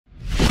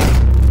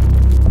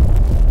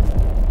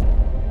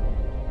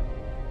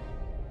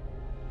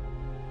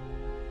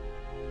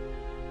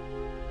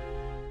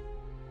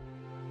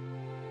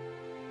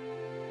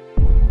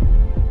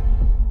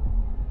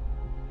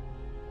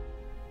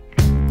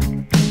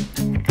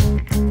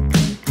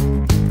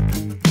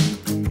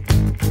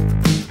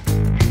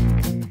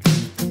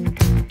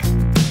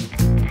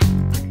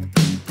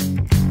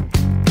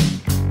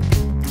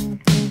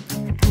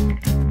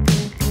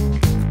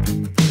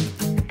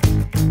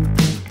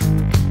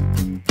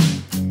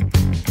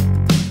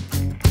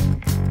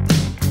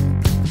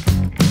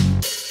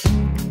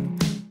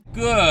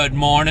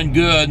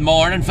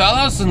morning,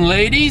 fellas and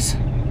ladies.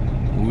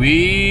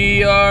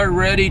 We are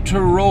ready to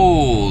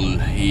roll.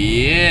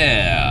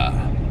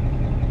 Yeah,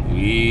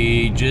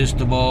 we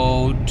just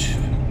about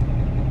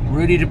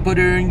ready to put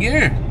her in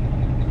gear.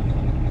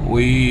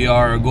 We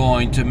are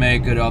going to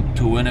make it up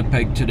to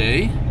Winnipeg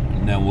today,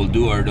 and then we'll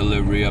do our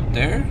delivery up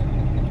there,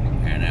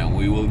 and then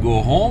we will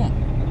go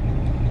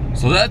home.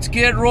 So let's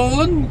get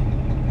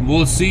rolling.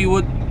 We'll see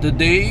what the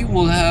day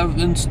will have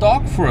in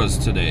stock for us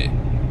today.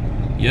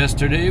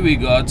 Yesterday we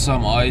got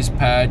some ice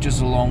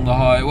patches along the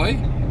highway,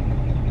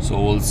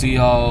 so we'll see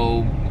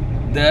how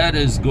that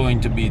is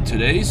going to be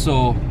today.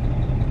 So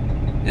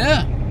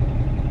yeah,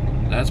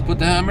 let's put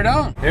the hammer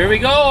down. Here we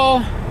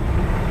go.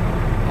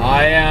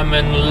 I am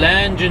in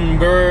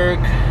Langenburg,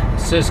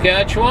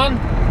 Saskatchewan.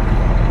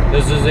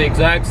 This is the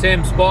exact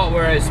same spot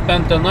where I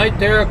spent the night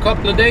there a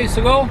couple of days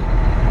ago.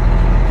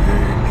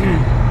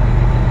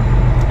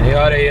 They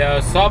got a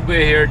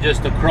subway here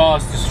just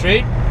across the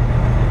street.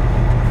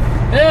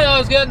 Yeah, I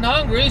was getting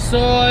hungry, so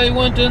I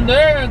went in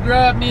there and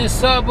grabbed me a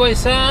Subway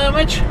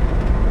sandwich.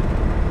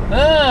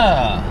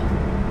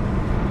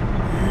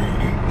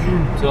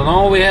 So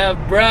now we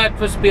have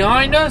breakfast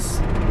behind us.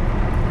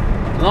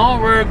 Now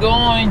we're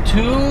going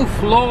to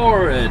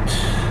floor it.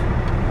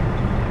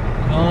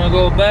 Gonna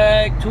go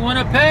back to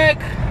Winnipeg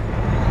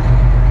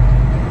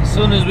as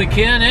soon as we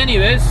can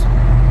anyways.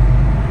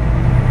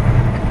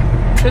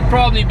 Should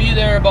probably be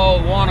there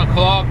about 1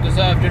 o'clock this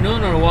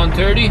afternoon or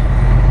 1:30.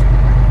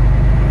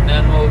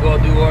 Then we'll go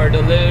do our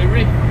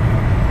delivery.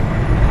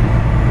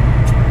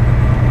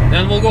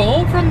 Then we'll go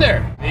home from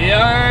there. We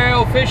are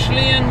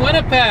officially in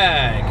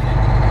Winnipeg.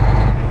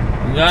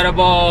 We got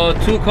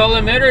about 2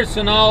 kilometers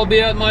and I'll be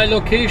at my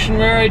location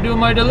where I do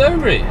my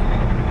delivery.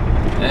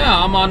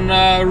 Yeah, I'm on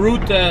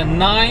Route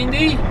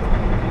 90,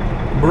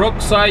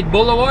 Brookside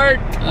Boulevard.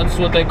 That's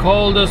what they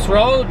call this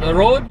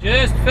road.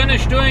 Just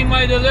finished doing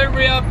my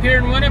delivery up here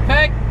in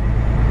Winnipeg.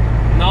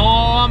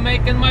 Now I'm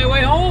making my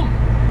way home.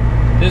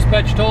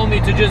 Dispatch told me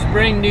to just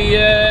bring the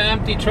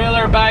empty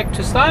trailer back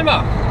to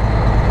Steinbach.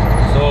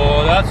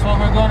 So that's what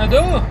we're gonna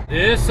do.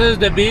 This is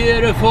the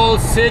beautiful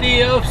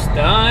city of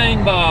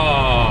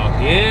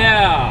Steinbach.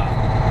 Yeah,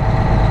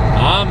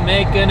 I'm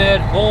making it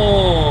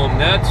home,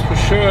 that's for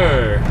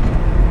sure.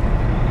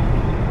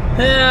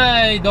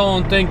 I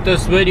don't think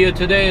this video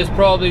today is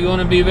probably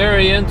gonna be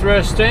very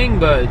interesting,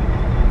 but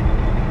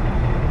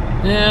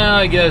yeah,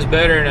 I guess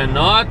better than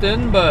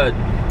nothing. But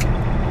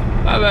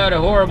I've had a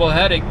horrible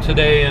headache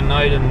today and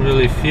I didn't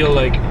really feel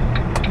like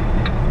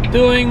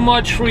doing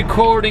much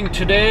recording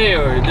today,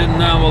 or didn't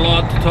have a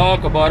lot to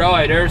talk about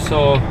either,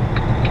 so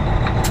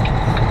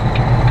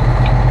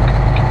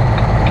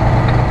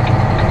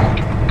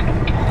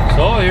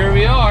here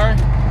we are.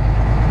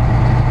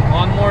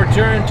 One more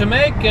turn to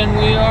make and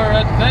we are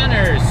at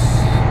Penner's.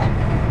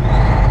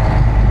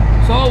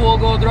 So we'll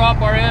go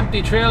drop our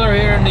empty trailer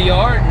here in the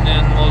yard and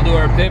then we'll do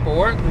our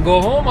paperwork and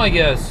go home, I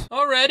guess.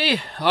 Alrighty,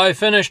 I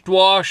finished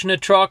washing the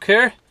truck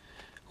here.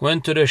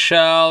 Went to the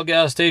Shell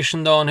gas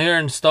station down here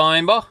in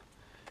Steinbach.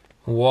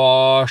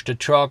 Washed the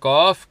truck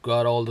off.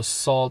 Got all the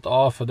salt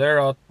off of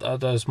there,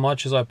 as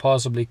much as I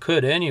possibly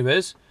could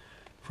anyways,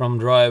 from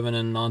driving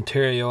in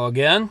Ontario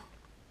again.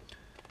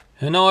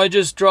 And now I'm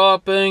just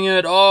dropping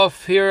it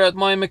off here at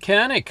my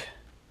mechanic.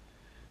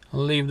 I'll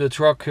leave the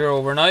truck here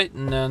overnight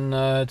and then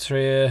it's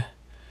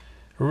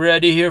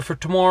ready here for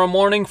tomorrow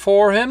morning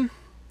for him.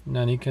 And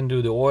then he can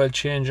do the oil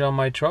change on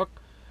my truck,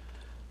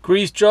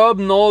 grease job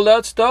and all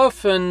that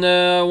stuff. And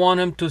I want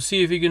him to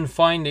see if he can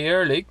find the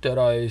air leak that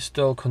I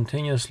still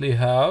continuously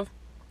have.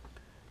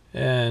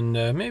 And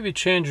maybe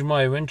change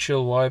my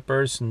windshield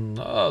wipers and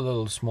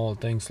little small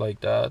things like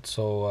that.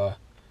 So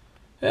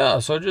yeah,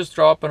 so just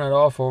dropping it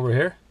off over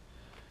here.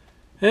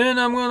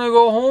 And I'm gonna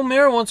go home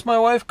here once my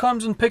wife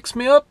comes and picks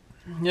me up.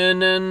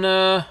 And then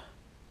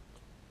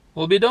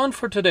we'll be done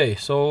for today.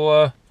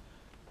 So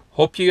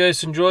hope you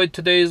guys enjoyed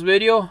today's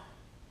video.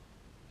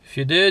 If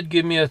you did,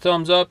 give me a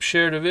thumbs up,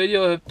 share the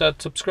video, hit that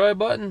subscribe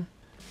button.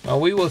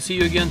 We will see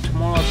you again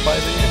tomorrow at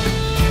 5 a.m.